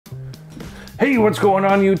Hey, what's going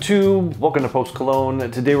on YouTube? Welcome to Post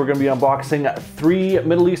Cologne. Today we're going to be unboxing 3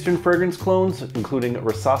 Middle Eastern fragrance clones, including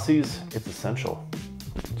Rasasi's It's Essential.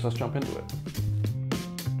 So let's jump into it.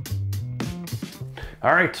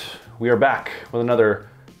 All right, we are back with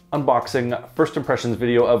another unboxing first impressions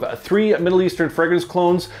video of 3 Middle Eastern fragrance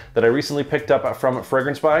clones that I recently picked up from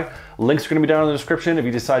Fragrance Buy. Links are going to be down in the description if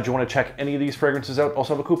you decide you want to check any of these fragrances out.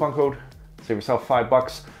 Also have a coupon code. Save yourself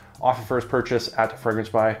 $5 off your first purchase at Fragrance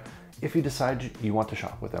Buy if you decide you want to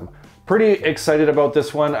shop with them. Pretty excited about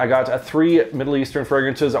this one. I got 3 Middle Eastern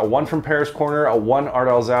fragrances, one from Paris Corner, one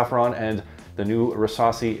Ardal Zaafaran, and the new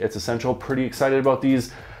Rasasi It's Essential. Pretty excited about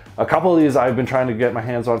these. A couple of these I've been trying to get my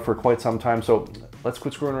hands on for quite some time, so let's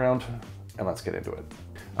quit screwing around and let's get into it.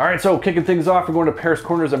 All right, so kicking things off, we're going to Paris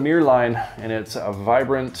Corner's Emir line, and it's a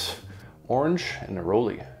vibrant orange and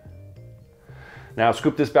Neroli. Now,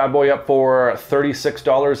 scoop this bad boy up for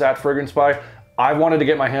 $36 at Fragrance Buy. I wanted to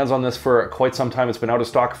get my hands on this for quite some time. It's been out of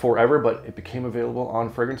stock forever, but it became available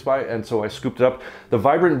on Fragrance Buy, and so I scooped it up. The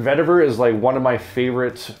Vibrant Vetiver is like one of my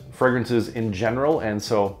favorite fragrances in general, and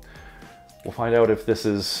so we'll find out if this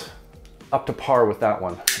is up to par with that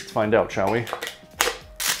one. Let's find out, shall we?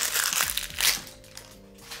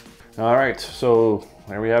 All right, so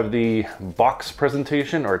there we have the box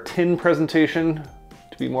presentation, or tin presentation,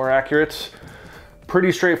 to be more accurate.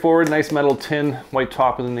 Pretty straightforward, nice metal tin, white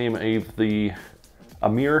top with the name of the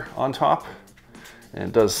Emir on top. And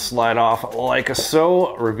it does slide off like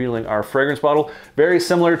so, revealing our fragrance bottle. Very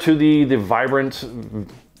similar to the Vibrant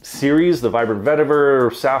series, the Vibrant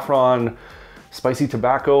Vetiver, Saffron, Spicy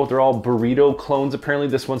Tobacco. They're all burrito clones apparently.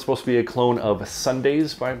 This one's supposed to be a clone of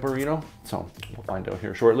Sundays by Burrito, so we'll find out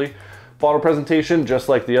here shortly. Bottle presentation, just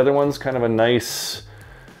like the other ones, kind of a nice,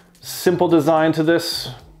 simple design to this.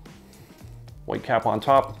 White cap on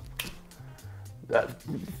top.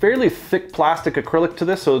 Fairly thick plastic acrylic to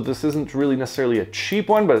this, so this isn't really necessarily a cheap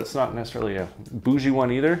one, but it's not necessarily a bougie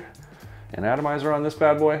one either. An atomizer on this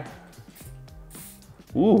bad boy.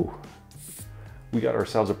 Ooh, we got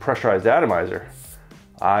ourselves a pressurized atomizer.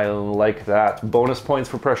 I like that. Bonus points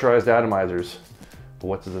for pressurized atomizers. But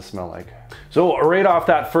what does this smell like? So right off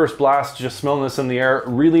that first blast, just smelling this in the air,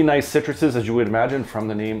 really nice citruses, as you would imagine from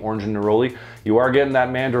the name Orange and Neroli. You are getting that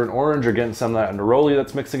mandarin orange, or getting some of that Neroli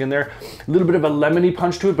that's mixing in there. A little bit of a lemony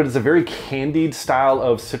punch to it, but it's a very candied style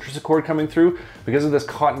of citrus accord coming through because of this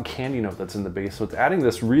cotton candy note that's in the base. So it's adding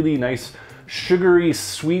this really nice, sugary,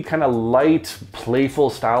 sweet, kind of light, playful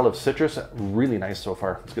style of citrus. Really nice so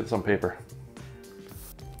far. Let's get some paper.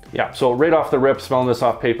 Yeah, so right off the rip, smelling this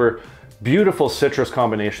off paper, beautiful citrus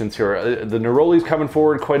combinations here. The Neroli's coming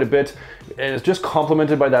forward quite a bit, and it's just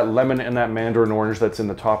complemented by that lemon and that mandarin orange that's in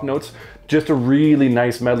the top notes. Just a really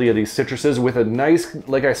nice medley of these citruses with a nice,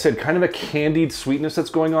 like I said, kind of a candied sweetness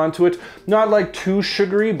that's going on to it. Not like too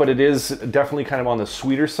sugary, but it is definitely kind of on the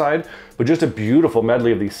sweeter side, but just a beautiful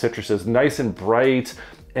medley of these citruses. Nice and bright,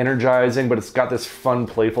 energizing, but it's got this fun,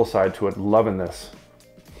 playful side to it. Loving this.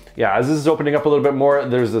 Yeah, as this is opening up a little bit more,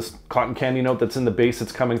 there's this cotton candy note that's in the base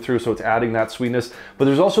that's coming through, so it's adding that sweetness. But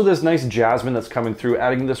there's also this nice jasmine that's coming through,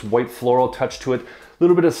 adding this white floral touch to it, a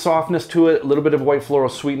little bit of softness to it, a little bit of white floral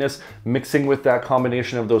sweetness, mixing with that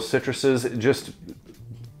combination of those citruses. Just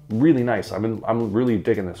really nice. I'm really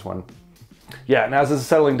digging this one. Yeah, and as this is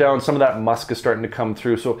settling down, some of that musk is starting to come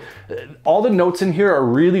through. So all the notes in here are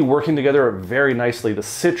really working together very nicely. The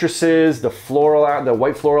citruses, the floral, the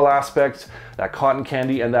white floral aspect, that cotton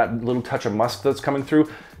candy, and that little touch of musk that's coming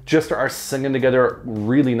through just are singing together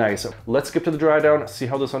really nice. Let's skip to the dry down, see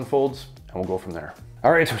how this unfolds, and we'll go from there.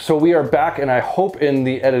 All right, so we are back, and I hope in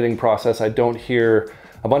the editing process I don't hear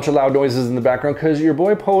a bunch of loud noises in the background, because your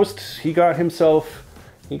boy Post, he got himself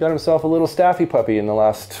a little staffy puppy in the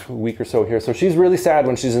last week or so here. So she's really sad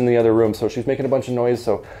when she's in the other room. So she's making a bunch of noise.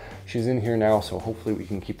 So she's in here now. So hopefully we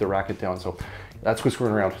can keep the racket down. So that's what's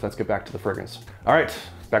screwing around. Let's get back to the fragrance. All right,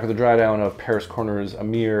 back with the dry down of Paris Corner's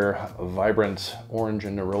Emir Vibrant Orange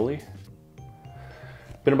and Neroli.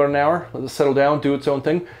 Been about an hour, let this settle down, do its own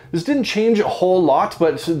thing. This didn't change a whole lot,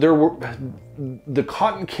 but the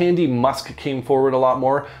cotton candy musk came forward a lot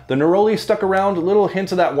more. The Neroli stuck around, a little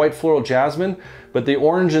hint of that white floral jasmine, but the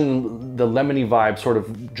orange and the lemony vibe sort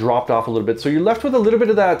of dropped off a little bit. So you're left with a little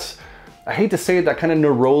bit of that, I hate to say it, that kind of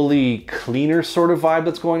Neroli cleaner sort of vibe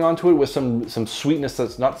that's going on to it, with some sweetness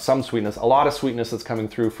that's not some sweetness, a lot of sweetness that's coming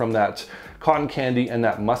through from that cotton candy and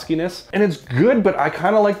that muskiness. And it's good, but I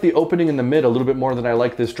kind of like the opening in the mid a little bit more than I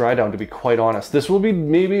like this dry down, to be quite honest. This will be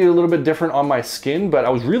maybe a little bit different on my skin, but I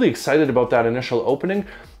was really excited about that initial opening.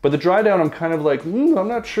 But the dry down, I'm kind of like, I'm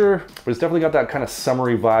not sure, but it's definitely got that kind of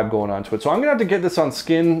summery vibe going on to it. So I'm gonna have to get this on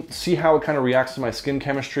skin, see how it kind of reacts to my skin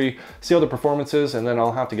chemistry, see how the performance is, and then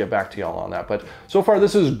I'll have to get back to y'all on that. But so far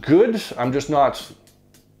this is good. I'm just not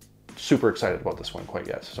super excited about this one quite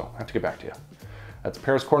yet. So I have to get back to you. That's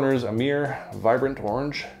Paris Corners, Emir, Vibrant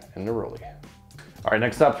Orange, and Neroli. All right,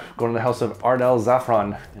 next up, going to the house of Ardal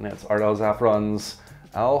Zaafaran, and it's Ardal Zaafaran's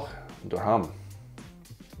Al Dirgham.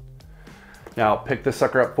 Now, pick this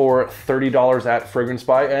sucker up for $30 at Fragrance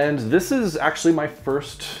Buy, and this is actually my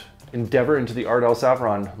first endeavor into the Ardal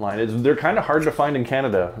Zaafaran line. They're kind of hard to find in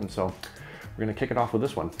Canada, and so we're gonna kick it off with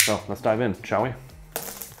this one. So let's dive in, shall we?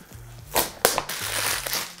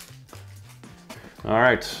 All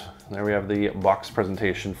right, there we have the box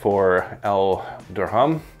presentation for Al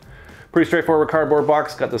Dirgham. Pretty straightforward cardboard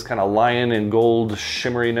box, got this kind of lion and gold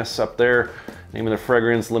shimmeriness up there. Name of the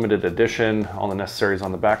fragrance, limited edition, all the necessaries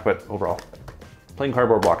on the back, but overall, plain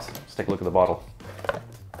cardboard box. Let's take a look at the bottle.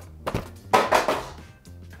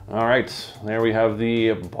 All right, there we have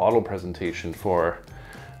the bottle presentation for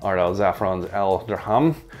Ardal Zaafaran's Al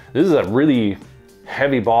Dirgham. This is a really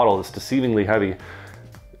heavy bottle, it's deceivingly heavy.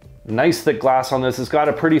 Nice thick glass on this. It's got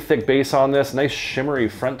a pretty thick base on this, nice shimmery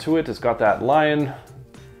front to it. It's got that lion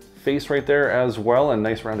face right there as well, and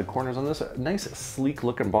nice rounded corners on this. A nice sleek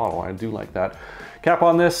looking bottle, I do like that. Cap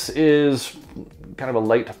on this is kind of a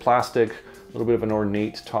light plastic, a little bit of an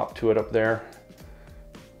ornate top to it up there.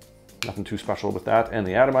 Nothing too special with that. And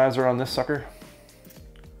the atomizer on this sucker.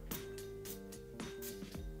 It's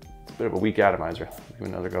a bit of a weak atomizer. Give it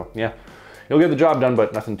another go. Yeah, it'll get the job done,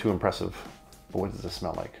 but nothing too impressive. But what does this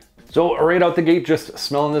smell like? So right out the gate, just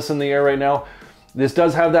smelling this in the air right now. This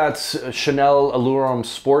does have that Chanel Allure Homme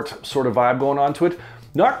Sport sort of vibe going on to it.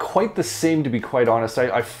 Not quite the same, to be quite honest.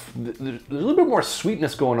 There's a little bit more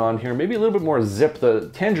sweetness going on here, maybe a little bit more zip. The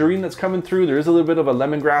tangerine that's coming through, there is a little bit of a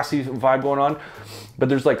lemongrassy vibe going on, but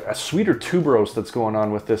there's like a sweeter tuberose that's going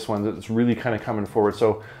on with this one that's really kind of coming forward.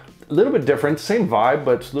 So a little bit different, same vibe,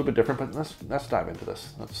 but a little bit different. But let's dive into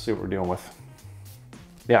this. Let's see what we're dealing with.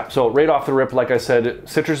 Yeah, so right off the rip, like I said,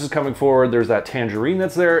 citrus is coming forward. There's that tangerine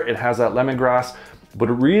that's there. It has that lemongrass, but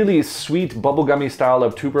a really sweet bubblegummy style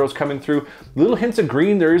of tuberose coming through. Little hints of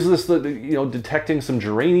green. There is this, detecting some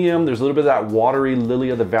geranium. There's a little bit of that watery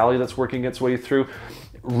lily of the valley that's working its way through.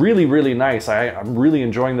 Really, really nice. I'm really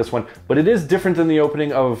enjoying this one, but it is different than the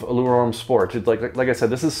opening of Allure Homme Sport. It's like I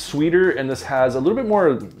said, this is sweeter, and this has a little bit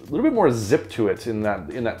more zip to it in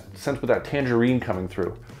that sense with that tangerine coming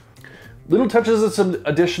through. Little touches of some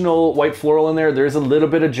additional white floral in there. There's a little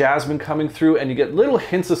bit of jasmine coming through, and you get little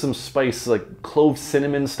hints of some spice, like clove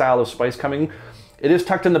cinnamon style of spice coming. It is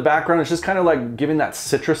tucked in the background. It's just kind of like giving that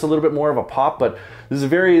citrus a little bit more of a pop, but this is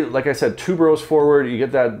very, like I said, tuberose forward. You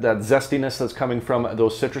get that zestiness that's coming from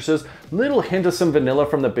those citruses. Little hint of some vanilla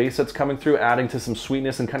from the base that's coming through, adding to some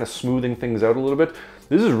sweetness and kind of smoothing things out a little bit.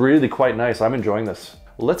 This is really quite nice. I'm enjoying this.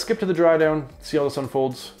 Let's skip to the dry down, see how this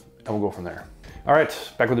unfolds, and we'll go from there. All right,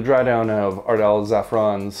 back with the dry down of Ardal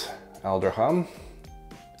Zaafaran's Al Dirgham.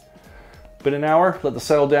 Been an hour, let this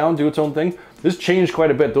settle down, do its own thing. This changed quite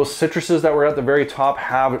a bit. Those citruses that were at the very top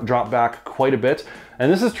have dropped back quite a bit.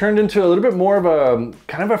 And this has turned into a little bit more of a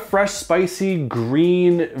kind of a fresh, spicy,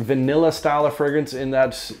 green, vanilla style of fragrance in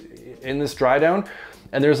this dry down.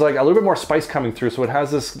 And there's like a little bit more spice coming through. So it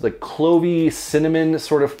has this like clovey, cinnamon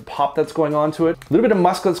sort of pop that's going on to it. A little bit of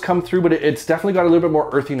musk that's come through, but it's definitely got a little bit more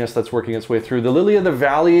earthiness that's working its way through. The lily of the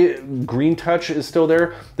valley green touch is still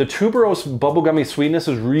there. The tuberose bubblegummy sweetness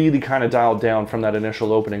is really kind of dialed down from that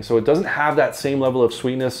initial opening. So it doesn't have that same level of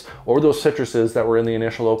sweetness or those citruses that were in the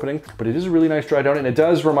initial opening, but it is a really nice dry down. And it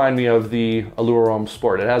does remind me of the Allure Homme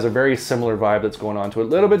Sport. It has a very similar vibe that's going on to it. A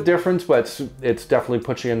little bit different, but it's definitely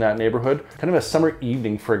puts you in that neighborhood. Kind of a summer evening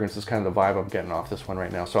fragrance is kind of the vibe I'm getting off this one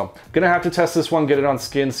right now. So I'm gonna have to test this one, get it on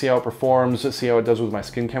skin, see how it performs, see how it does with my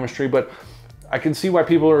skin chemistry, but I can see why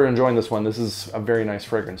people are enjoying this one. This is a very nice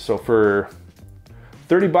fragrance. So for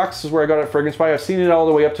 30 bucks is where I got it at Fragrance Buy. I've seen it all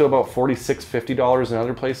the way up to about $46, $50 in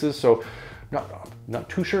other places. So not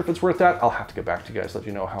too sure if it's worth that. I'll have to get back to you guys, let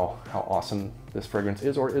you know how awesome this fragrance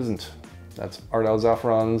is or isn't. That's Ardal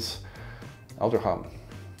Zaafaran's Al Dirgham.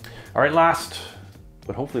 All right, last,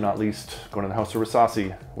 but hopefully not least, going to the house of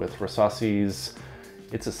Rasasi with Rasasi's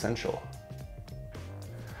It's Essential.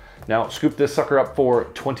 Now, scoop this sucker up for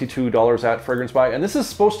 $22 at Fragrance Buy, and this is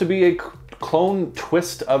supposed to be a clone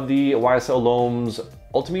twist of the YSL L'Homme's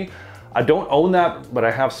Ultime. I don't own that, but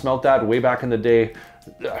I have smelt that way back in the day.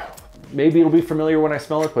 Maybe it'll be familiar when I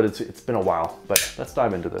smell it, but it's been a while. But let's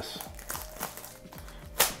dive into this.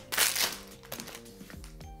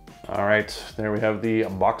 All right, there we have the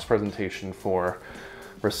box presentation for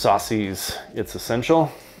Rasasi's It's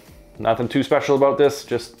Essential. Nothing too special about this,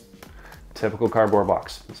 just typical cardboard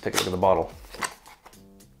box. Let's take a look at the bottle.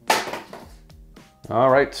 All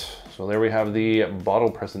right, so there we have the bottle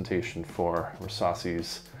presentation for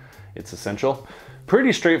Rasasi's It's Essential.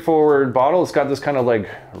 Pretty straightforward bottle. It's got this kind of like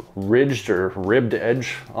ridged or ribbed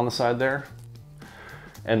edge on the side there.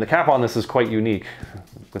 And the cap on this is quite unique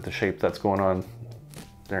with the shape that's going on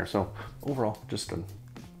there. So overall, just a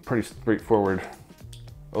pretty straightforward.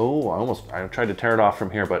 Oh, I tried to tear it off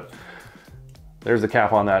from here, but there's the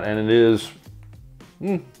cap on that. And it is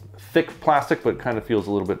thick plastic, but kind of feels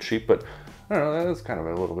a little bit cheap, but I don't know, that's kind of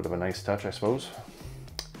a little bit of a nice touch, I suppose.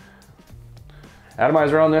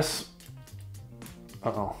 Atomizer on this.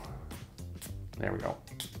 Uh-oh. There we go.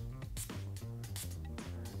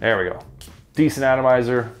 There we go. Decent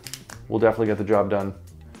atomizer. We'll definitely get the job done.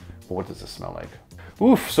 But what does this smell like?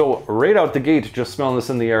 Oof, so right out the gate, just smelling this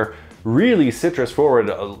in the air, really citrus forward,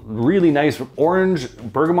 a really nice orange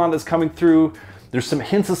bergamot that's coming through. There's some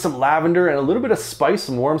hints of some lavender and a little bit of spice,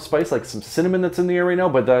 some warm spice, like some cinnamon that's in the air right now,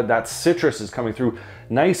 but that citrus is coming through.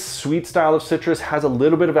 Nice sweet style of citrus, has a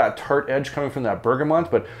little bit of that tart edge coming from that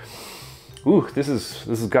bergamot, but ooh, this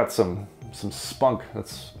has got some spunk.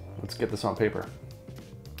 Let's get this on paper.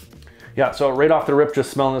 Yeah, so right off the rip,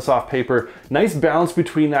 just smelling this off paper. Nice balance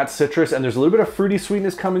between that citrus, and there's a little bit of fruity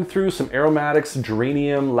sweetness coming through, some aromatics,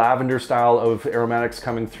 geranium, lavender style of aromatics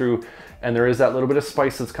coming through, and there is that little bit of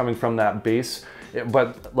spice that's coming from that base.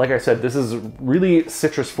 But like I said, this is really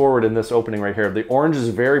citrus forward in this opening right here. The orange is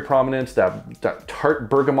very prominent, that tart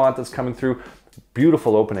bergamot that's coming through.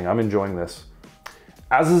 Beautiful opening, I'm enjoying this.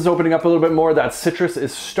 As this is opening up a little bit more, that citrus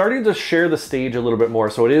is starting to share the stage a little bit more.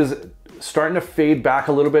 So it is starting to fade back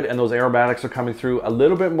a little bit, and those aromatics are coming through a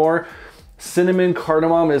little bit more. Cinnamon,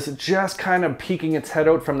 cardamom is just kind of peeking its head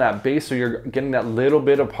out from that base, so you're getting that little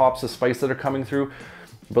bit of pops of spice that are coming through.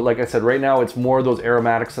 But like I said, right now it's more those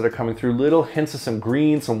aromatics that are coming through. Little hints of some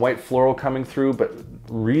green, some white floral coming through, but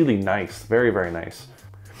really nice, very, very nice.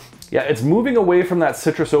 Yeah, it's moving away from that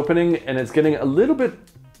citrus opening, and it's getting a little bit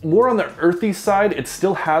more on the earthy side. It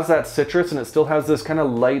still has that citrus, and it still has this kind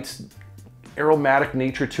of light aromatic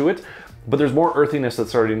nature to it, but there's more earthiness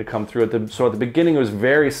that's starting to come through. So at the beginning, it was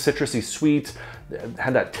very citrusy sweet, it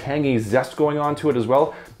had that tangy zest going on to it as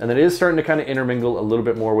well, and then it is starting to kind of intermingle a little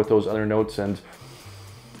bit more with those other notes, and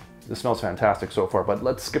this smells fantastic so far. But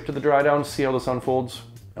let's skip to the dry down, see how this unfolds,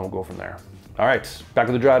 and we'll go from there. All right, back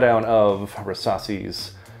to the dry down of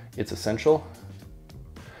Rasasi's It's Essential.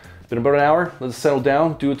 Been about an hour, let it settle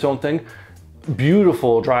down, do its own thing.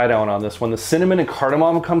 Beautiful dry down on this one. The cinnamon and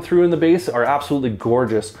cardamom come through in the base are absolutely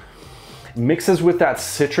gorgeous. Mixes with that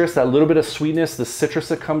citrus, that little bit of sweetness, the citrus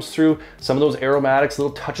that comes through, some of those aromatics,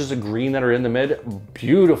 little touches of green that are in the mid.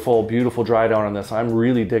 Beautiful, beautiful dry down on this. I'm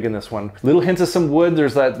really digging this one. Little hints of some wood.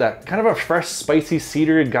 There's that kind of a fresh, spicy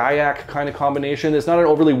cedar, gaiac kind of combination. It's not an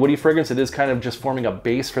overly woody fragrance. It is kind of just forming a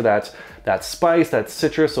base for that spice, that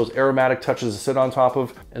citrus, those aromatic touches to sit on top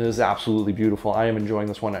of. And it is absolutely beautiful. I am enjoying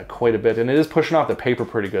this one quite a bit. And it is pushing off the paper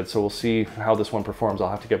pretty good. So we'll see how this one performs. I'll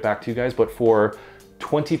have to get back to you guys. But for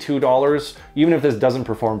 $22, even if this doesn't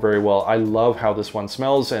perform very well, I love how this one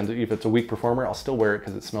smells, and if it's a weak performer, I'll still wear it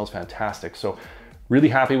because it smells fantastic. So really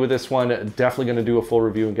happy with this one. Definitely going to do a full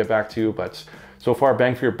review and get back to you, but so far,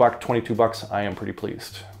 bang for your buck, 22 bucks, I am pretty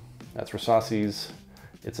pleased. That's Rasasi's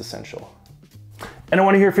It's Essential. And I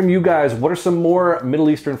want to hear from you guys. What are some more Middle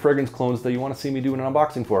Eastern fragrance clones that you want to see me do an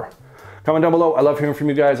unboxing for? Comment down below. I love hearing from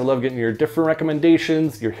you guys. I love getting your different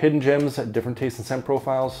recommendations, your hidden gems, different taste and scent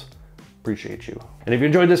profiles. Appreciate you. And if you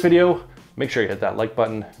enjoyed this video, make sure you hit that like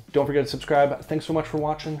button. Don't forget to subscribe. Thanks so much for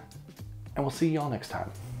watching, and we'll see y'all next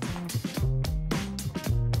time.